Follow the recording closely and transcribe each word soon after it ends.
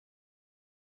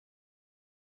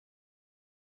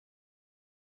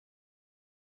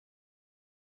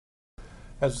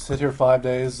As we sit here 5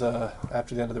 days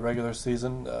after the end of the regular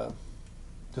season,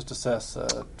 just assess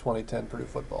 2010 Purdue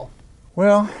football.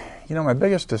 Well, my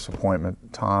biggest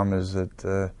disappointment, Tom, is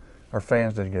that our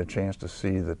fans didn't get a chance to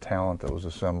see the talent that was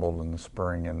assembled in the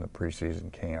spring and the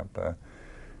preseason camp.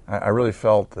 I really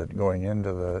felt that going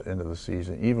into the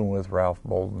season, even with Ralph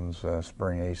Bolden's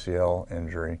spring ACL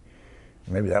injury,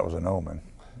 maybe that was an omen,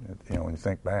 when you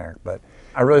think back. But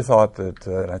I really thought that,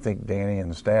 and I think Danny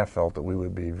and the staff felt that we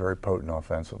would be very potent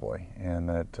offensively, and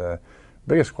that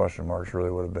biggest question marks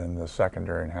really would have been the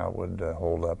secondary and how it would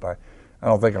hold up. I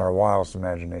don't think in our wildest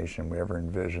imagination we ever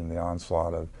envisioned the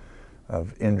onslaught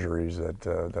of injuries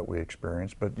that we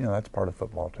experienced, but that's part of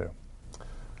football too.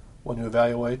 When you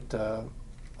evaluate,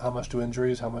 how much do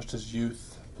injuries, how much does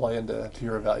youth play into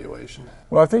your evaluation?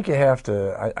 Well, I think you have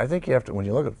to. I think you have to. When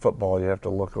you look at football, you have to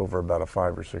look over about a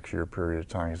 5 or 6 year period of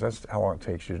time, because that's how long it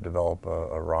takes you to develop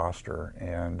a roster.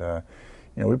 And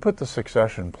we put the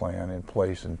succession plan in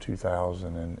place in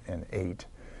 2008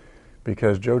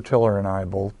 because Joe Tiller and I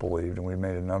both believed, and we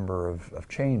made a number of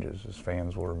changes, as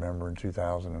fans will remember, in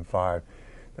 2005,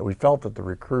 that we felt that the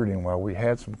recruiting, while we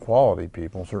had some quality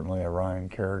people, certainly Ryan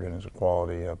Kerrigan is a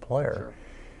quality player. Sure.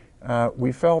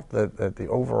 We felt that the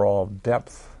overall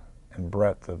depth and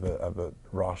breadth of the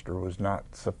roster was not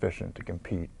sufficient to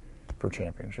compete for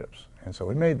championships. And so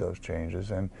we made those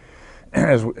changes. And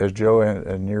as Joe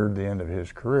neared the end of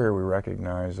his career, we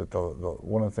recognized that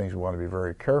one of the things we wanted to be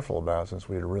very careful about, since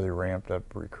we had really ramped up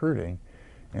recruiting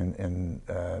in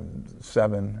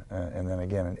 7 and then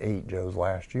again in 8, Joe's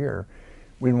last year,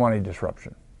 we didn't want any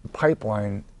disruption. The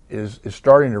pipeline is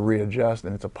starting to readjust,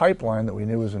 and it's a pipeline that we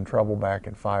knew was in trouble back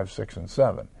in 5, 6, and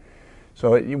 7.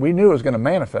 So we knew it was going to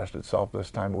manifest itself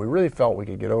this time, but we really felt we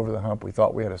could get over the hump. We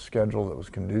thought we had a schedule that was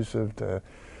conducive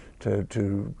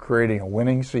to creating a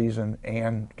winning season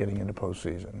and getting into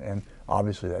postseason, and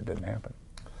obviously that didn't happen.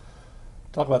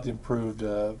 Talk about the improved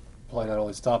play, not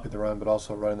only stopping the run, but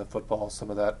also running the football, some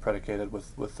of that predicated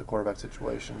with the quarterback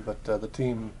situation. But the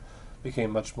team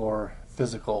became much more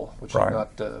physical, which Right. has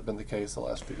not been the case the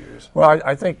last few years. Well,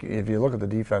 I think if you look at the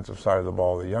defensive side of the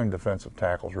ball, the young defensive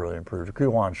tackles really improved.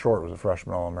 Kewan Short was a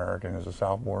freshman All-American as a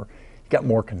sophomore. He got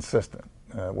more consistent.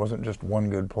 It wasn't just one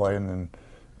good play and then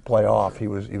play off. He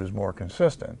was more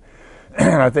consistent.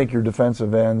 And I think your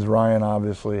defensive ends, Ryan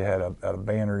obviously had a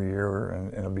banner year,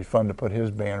 and it'll be fun to put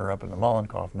his banner up in the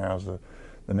Mollenkopf now as the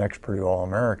next Purdue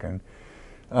All-American.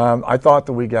 I thought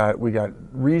that we got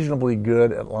reasonably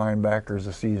good at linebackers as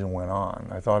the season went on.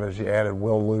 I thought as you added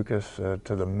Will Lucas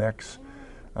to the mix,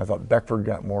 I thought Beckford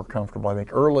got more comfortable. I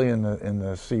think early in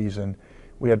the season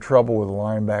we had trouble with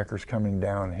linebackers coming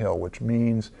downhill, which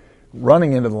means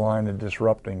running into the line and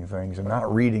disrupting things and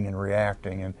not reading and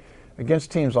reacting. And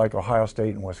against teams like Ohio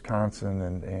State and Wisconsin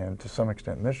and to some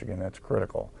extent Michigan, that's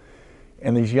critical.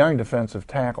 And these young defensive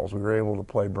tackles, we were able to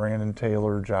play Brandon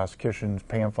Taylor, Josh Kitchens,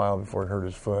 Pamphile before he hurt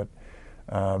his foot,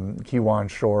 Kewan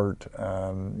Short.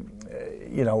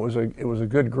 It was a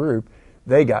good group.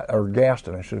 They got, or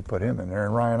Gaston, I should have put him in there,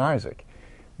 and Ryan Isaac.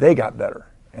 They got better.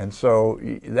 And so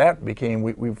that became,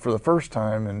 we for the first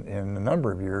time in a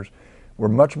number of years, we're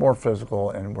much more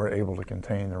physical and we're able to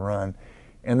contain the run.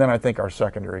 And then I think our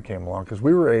secondary came along because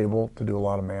we were able to do a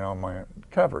lot of man-on-man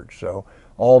coverage. So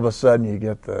all of a sudden you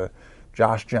get the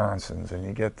Josh Johnsons and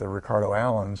you get the Ricardo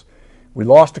Allens. We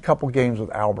lost a couple games with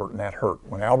Albert, and that hurt.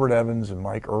 When Albert Evans and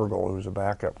Mike Ergel, who was a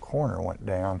backup corner, went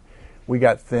down, we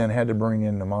got thin, had to bring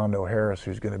in Namondo Harris,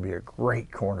 who's going to be a great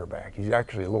cornerback. He's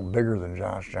actually a little bigger than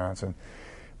Josh Johnson.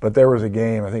 But there was a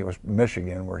game, I think it was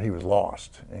Michigan, where he was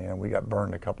lost, and we got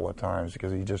burned a couple of times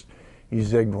because he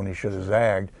zigged when he should have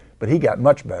zagged. But he got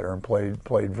much better and played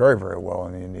very, very well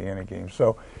in the Indiana game.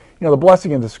 So, the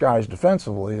blessing in disguise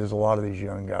defensively is a lot of these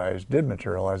young guys did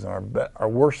materialize, and our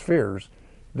worst fears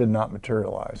did not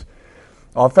materialize.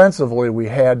 Offensively, we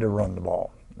had to run the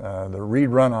ball. The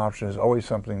read-run option is always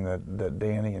something that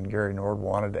Danny and Gary Nord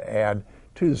wanted to add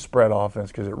to the spread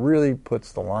offense because it really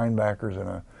puts the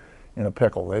linebackers in a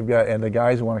pickle. They've got, and the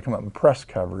guys who want to come up and press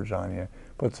coverage on you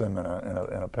puts them in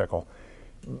a pickle.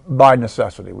 By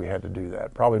necessity, we had to do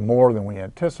that, probably more than we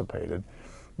anticipated.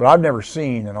 But I've never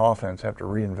seen an offense have to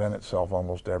reinvent itself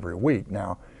almost every week.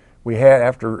 Now, we had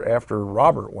after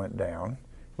Robert went down,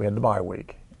 we had the bye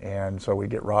week, and so we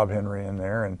get Rob Henry in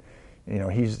there, and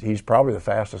he's probably the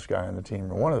fastest guy on the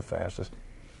team, or one of the fastest.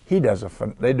 They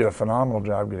do a phenomenal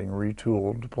job getting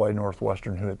retooled to play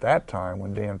Northwestern, who at that time,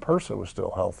 when Dan Persa was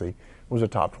still healthy, was a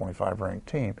top 25 ranked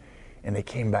team. And they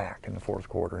came back in the fourth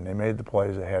quarter, and they made the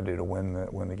plays they had to win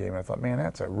the game. I thought, man,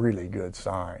 that's a really good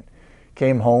sign.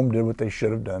 Came home, did what they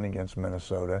should have done against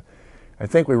Minnesota. I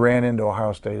think we ran into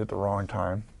Ohio State at the wrong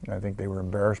time. I think they were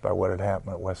embarrassed by what had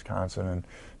happened at Wisconsin. And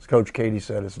as Coach Katie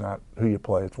said, it's not who you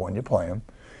play, it's when you play them.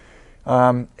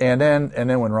 And then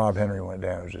when Rob Henry went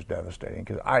down, it was just devastating,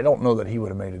 because I don't know that he would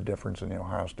have made a difference in the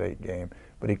Ohio State game,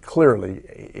 but he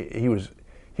was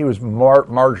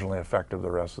marginally effective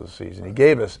the rest of the season. He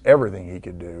gave us everything he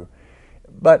could do.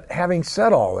 But having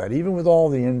said all that, even with all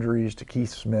the injuries to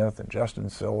Keith Smith and Justin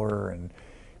Siller and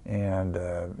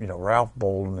Ralph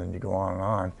Bolden, and you go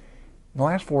on, in the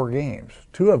last 4 games,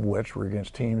 2 of which were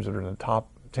against teams that are in the top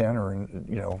 10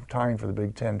 or tying for the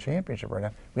Big Ten championship right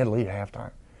now, we had a lead at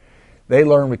halftime. They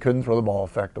learned we couldn't throw the ball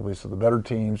effectively, so the better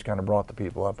teams kind of brought the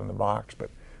people up in the box. But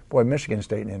boy, Michigan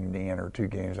State and Indiana are 2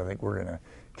 games I think we're going to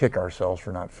kick ourselves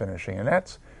for not finishing, and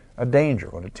that's a danger.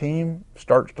 When a team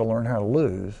starts to learn how to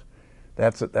lose,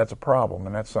 that's a problem,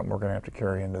 and that's something we're going to have to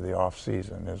carry into the off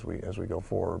season as we go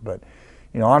forward. But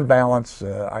on balance,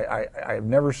 I've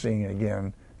never seen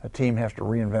again a team has to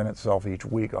reinvent itself each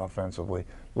week offensively,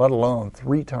 let alone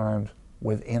 3 times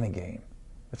within a game.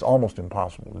 It's almost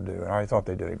impossible to do, and I thought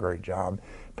they did a great job.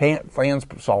 Fans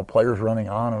saw players running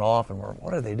on and off, and were,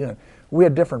 what are they doing? We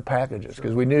had different packages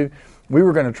because we knew we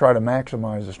were going to try to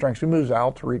maximize the strengths. We moved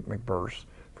Al Tariq McBurst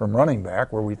from running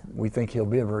back, where we think he'll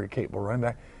be a very capable running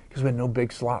back, because we had no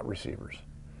big slot receivers.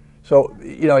 So,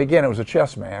 again, it was a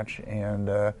chess match, and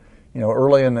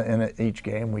early in each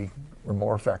game we were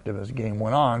more effective. As the game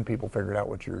went on, people figured out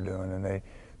what you were doing, and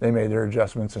they made their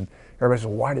adjustments. And everybody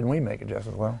said, why didn't we make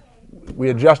adjustments? Well, we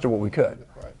adjusted what we could.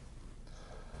 Right.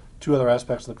 2 other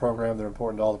aspects of the program that are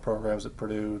important to all the programs at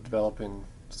Purdue: developing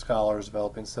scholars,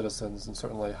 developing citizens, and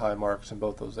certainly high marks in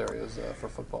both those areas for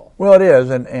football. Well, it is,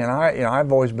 and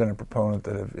I've always been a proponent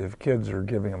that if kids are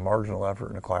giving a marginal effort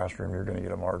in the classroom, you're going to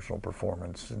get a marginal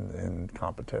performance in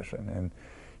competition. And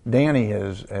Danny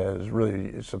has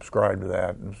really subscribed to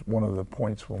that. It was one of the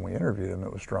points when we interviewed him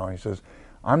that was strong. He says,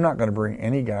 I'm not going to bring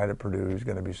any guy to Purdue who's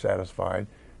going to be satisfied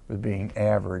with being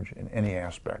average in any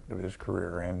aspect of his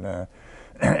career. And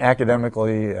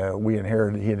academically, he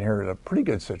inherited a pretty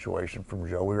good situation from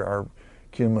Joe. Our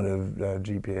cumulative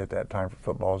GPA at that time for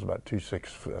football was about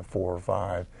 2.64 or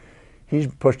 5. He's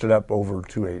pushed it up over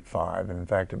 2.85, and in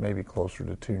fact, it may be closer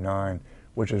to 2.9,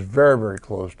 which is very, very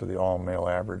close to the all-male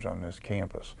average on this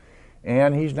campus.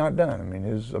 And he's not done. I mean,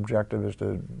 his objective is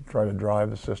to try to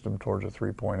drive the system towards a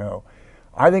 3.0.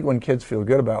 I think when kids feel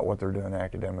good about what they're doing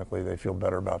academically, they feel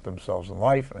better about themselves in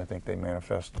life, and I think they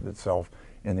manifest itself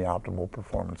in the optimal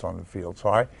performance on the field. So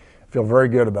I feel very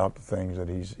good about the things that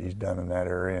he's done in that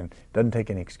area, and doesn't take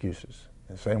any excuses.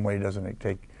 The same way he doesn't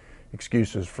take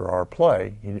excuses for our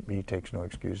play, he takes no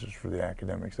excuses for the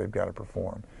academics. They've got to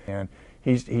perform. And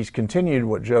he's continued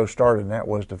what Joe started, and that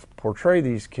was to portray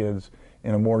these kids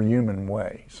in a more human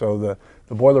way. So the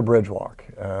Boiler Bridge Walk,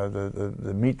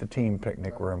 the Meet the Team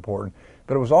picnic were important.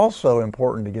 But it was also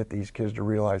important to get these kids to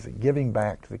realize that giving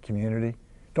back to the community,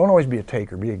 don't always be a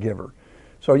taker, be a giver.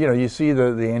 So, you see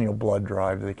the annual blood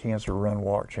drive, the Cancer Run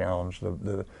Walk Challenge,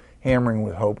 the Hammering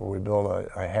with Hope, where we build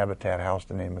a habitat house,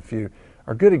 to name a few,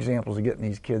 are good examples of getting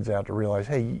these kids out to realize,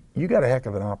 hey, you got a heck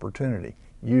of an opportunity.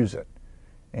 Use it.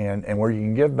 And where you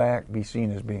can give back, be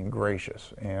seen as being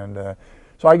gracious. And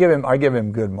so I give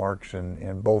him good marks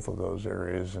in both of those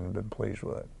areas, and have been pleased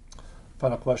with it.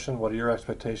 Final question, what are your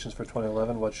expectations for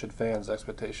 2011? What should fans'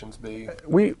 expectations be?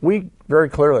 We very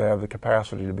clearly have the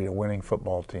capacity to be a winning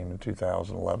football team in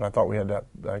 2011. I thought we had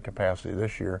that capacity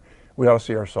this year. We ought to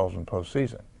see ourselves in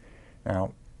postseason.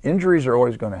 Now, injuries are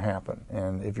always going to happen,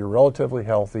 and if you're relatively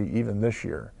healthy, even this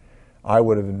year, I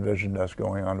would have envisioned us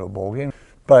going on to a bowl game.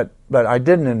 But I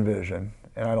didn't envision,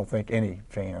 and I don't think any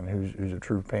fan who's a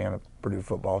true fan of Purdue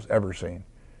football has ever seen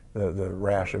the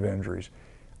rash of injuries.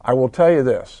 I will tell you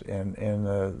this, in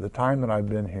the time that I've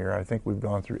been here, I think we've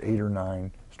gone through 8 or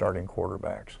 9 starting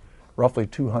quarterbacks, roughly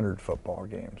 200 football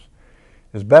games.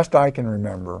 As best I can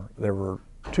remember, there were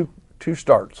two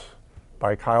starts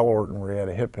by Kyle Orton where he had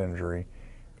a hip injury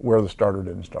where the starter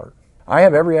didn't start. I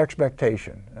have every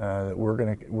expectation that we're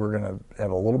gonna have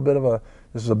a little bit of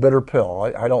this is a bitter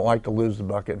pill. I don't like to lose the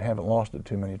bucket and haven't lost it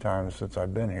too many times since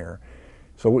I've been here.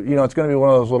 So, it's going to be one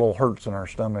of those little hurts in our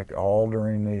stomach all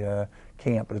during the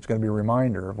camp, but it's going to be a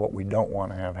reminder of what we don't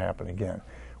want to have happen again.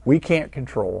 We can't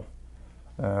control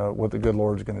what the good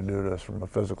Lord's going to do to us from a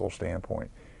physical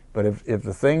standpoint. But if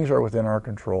the things are within our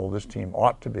control, this team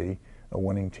ought to be a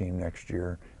winning team next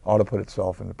year, ought to put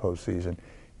itself into postseason.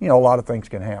 A lot of things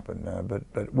can happen,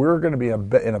 but we're going to be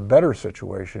in a better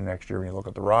situation next year when you look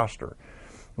at the roster.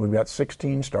 We've got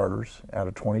 16 starters out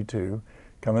of 22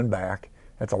 coming back.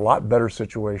 That's a lot better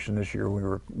situation this year. We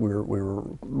were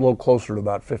a little closer to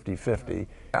about 50-50.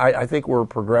 I think we're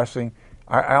progressing.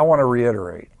 I want to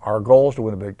reiterate, our goal is to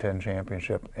win a Big Ten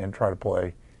championship and try to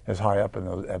play as high up at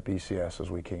BCS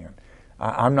as we can.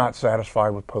 I'm not satisfied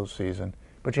with postseason,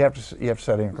 but you have to set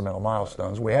incremental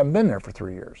milestones. We haven't been there for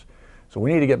 3 years. So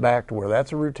we need to get back to where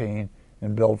that's a routine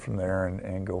and build from there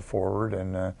and go forward,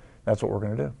 and that's what we're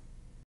going to do.